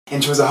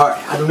Intro's are hard.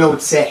 I don't know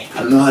what to say.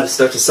 I don't know how to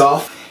start this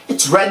off.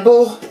 It's Red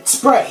Bull, it's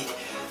Sprite.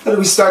 How do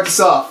we start this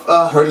off?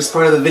 Hardest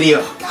part of the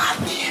video. God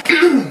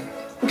damn.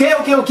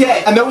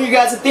 Okay. I know what you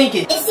guys are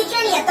thinking.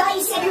 ItsTkenny, I thought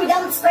you said you were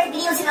done with Sprite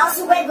videos and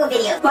also Red Bull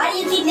videos. Why do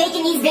you keep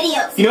making these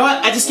videos? You know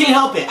what? I just can't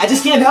help it. I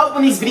just can't help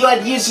when these video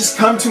ideas just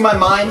come to my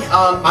mind.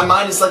 My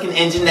mind is like an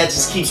engine that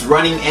just keeps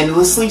running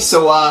endlessly.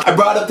 So I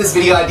brought up this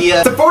video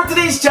idea. So for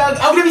today's chug,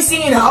 I'm gonna be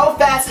seeing how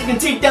fast I can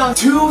take down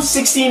two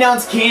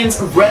 16-ounce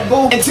cans of Red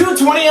Bull and two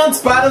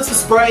 20-ounce bottles of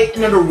Sprite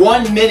in under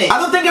 1 minute. I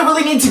don't think I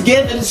really need to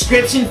give a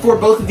description for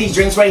both of these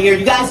drinks right here.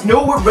 You guys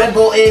know what Red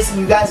Bull is and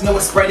you guys know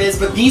what Sprite is,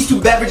 but these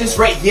two beverages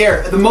right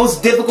here are the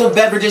most difficult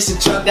beverages to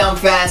chug down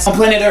fast on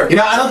planet Earth. You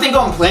know, I don't think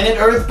on planet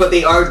Earth, but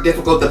they are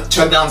difficult to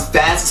chug down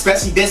fast,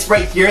 especially this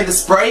right here, the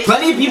Sprite.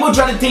 Plenty of people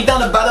try to take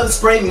down a bottle of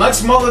Sprite much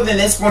smaller than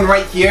this one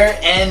right here,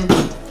 and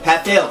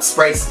have failed.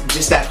 Sprite's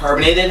just that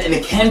carbonated, and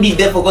it can be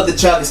difficult to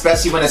chug,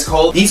 especially when it's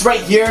cold. These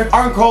right here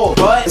aren't cold,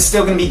 but it's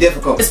still gonna be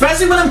difficult.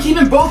 Especially when I'm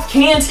keeping both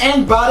cans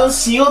and bottles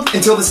sealed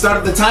until the start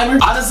of the timer.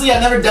 Honestly,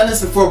 I've never done this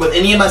before with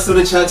any of my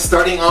soda chugs,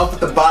 starting off with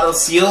the bottle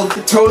sealed.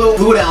 The total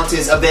fluid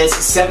ounces of this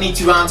is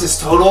 72 ounces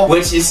total,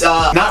 which is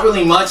not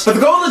really much. But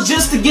the goal is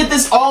just to get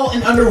this all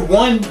in under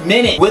 1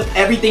 minute with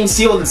everything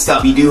sealed and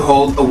stuff. We do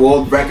hold a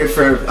world record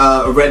for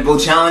a Red Bull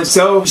challenge,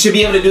 so we should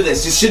be able to do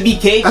this. This should be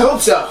cake. I hope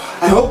so.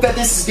 I hope that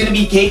this is gonna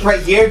be cake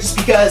right here, just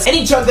because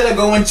any chug that I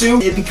go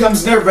into, it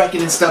becomes nerve-wracking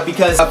and stuff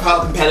because of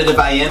how competitive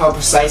I am, how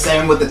precise I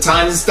am with the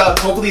times and stuff.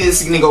 Hopefully this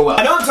is gonna go well.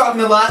 I know I'm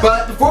talking a lot,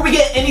 but before we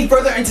get any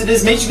further into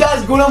this, make sure you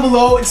guys go down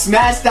below and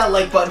smash that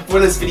like button for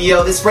this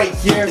video. This right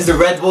here is the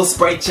Red Bull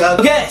Sprite chug.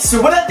 Okay, so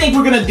what I think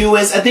we're gonna do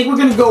is, I think we're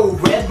gonna go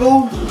Red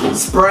Bull,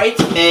 Sprite,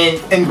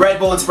 and Red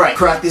Bull and Sprite.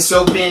 Crack this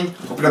open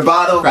a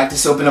bottle, crack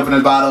this open a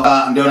bottle.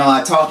 I'm doing a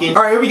lot of talking.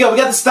 Alright, here we go. We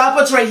got the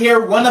stopwatch right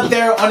here, one up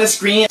there on the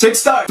screen. Click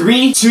start.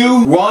 3,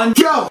 2, 1,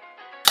 go!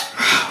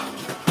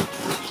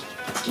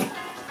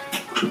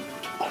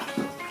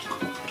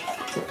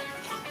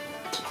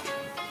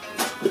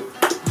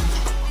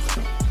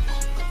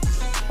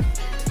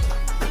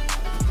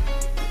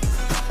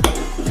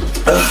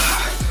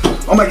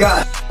 Oh my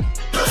god.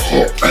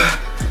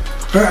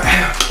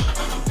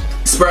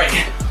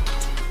 Sprite.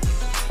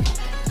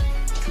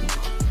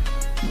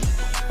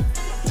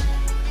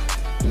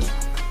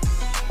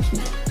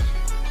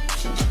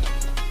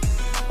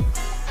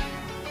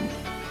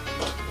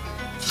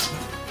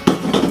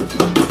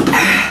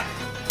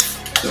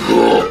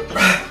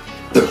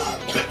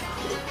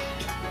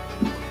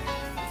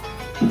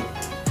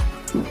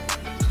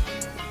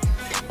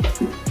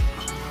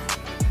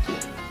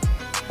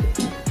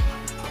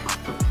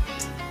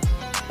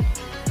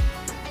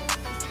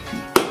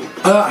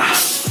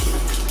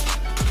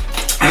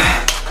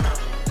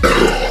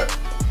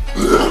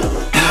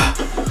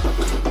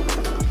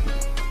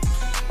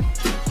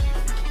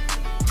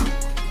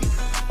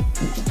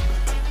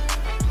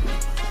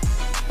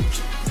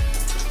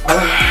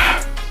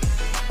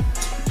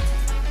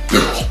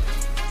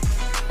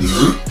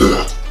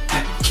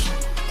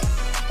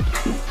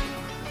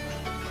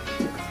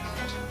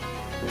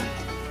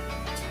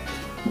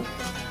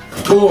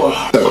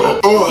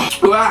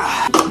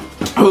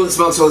 Holy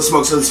smokes, holy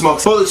smokes, holy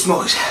smokes, holy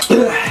smokes.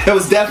 That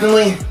was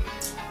definitely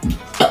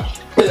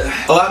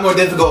a lot more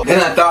difficult than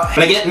I thought.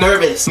 When I get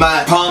nervous,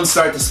 my palms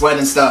start to sweat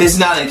and stuff. This is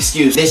not an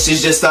excuse. This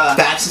is just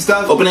facts and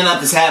stuff. Opening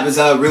up this habit is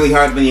really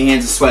hard when your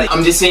hands are sweaty.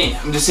 I'm just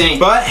saying.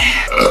 But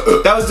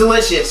that was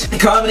delicious. The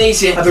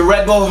combination of the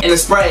Red Bull and the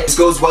Sprite just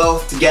goes well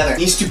together.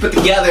 These two put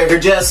together, they're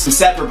just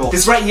inseparable.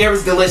 This right here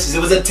was delicious. It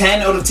was a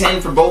 10 out of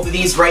 10 for both of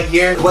these right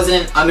here. It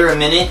wasn't under a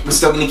minute. We're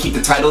still gonna keep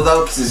the title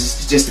though, because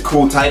it's just a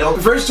cool title.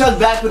 The first chug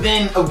back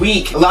within a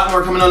week. A lot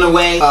more coming on the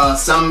way.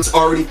 Some's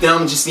already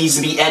filmed, just needs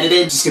to be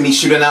edited. Just gonna be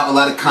shooting out a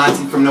lot of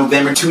content from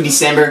November to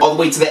December, all the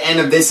way to the end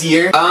of this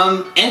year.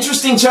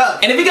 Interesting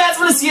chug. And if you guys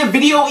want to see a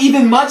video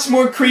even much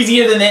more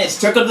crazier than this,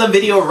 check out the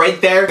video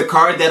right there, the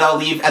card that I'll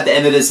leave at the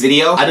end of this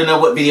video. I don't know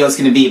what video it's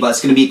gonna be, but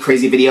it's gonna be a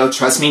crazy video.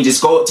 Trust me,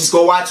 just go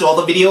watch all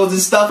the videos and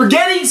stuff. We're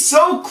getting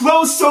so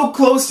close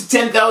to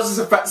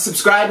 10,000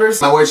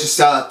 subscribers. My words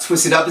just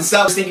twisted up and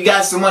stuff. Just thank you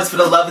guys so much for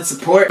the love and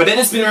support. But then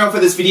it's been around for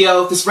this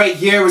video. This right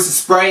here was the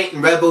Sprite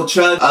and Red Bull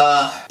chug.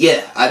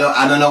 Yeah, I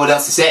don't know what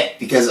else to say,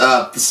 because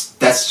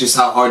that's just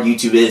how hard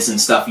YouTube is and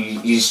stuff.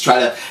 You just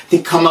try to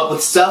come up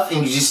with stuff,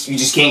 and you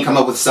just can't come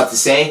up with stuff to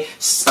say,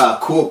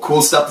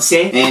 cool stuff to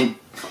say, and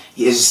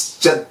it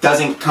just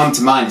doesn't come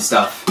to mind and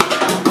stuff.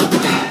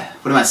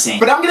 What am I saying?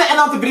 But I'm gonna end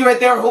off the video right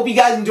there. I hope you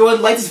guys enjoyed.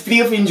 Like this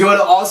video if you enjoyed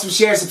it. Also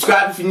share,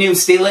 subscribe if you're new.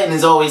 Stay lit, and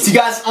as always, see you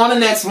guys on the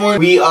next one.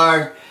 We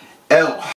are out.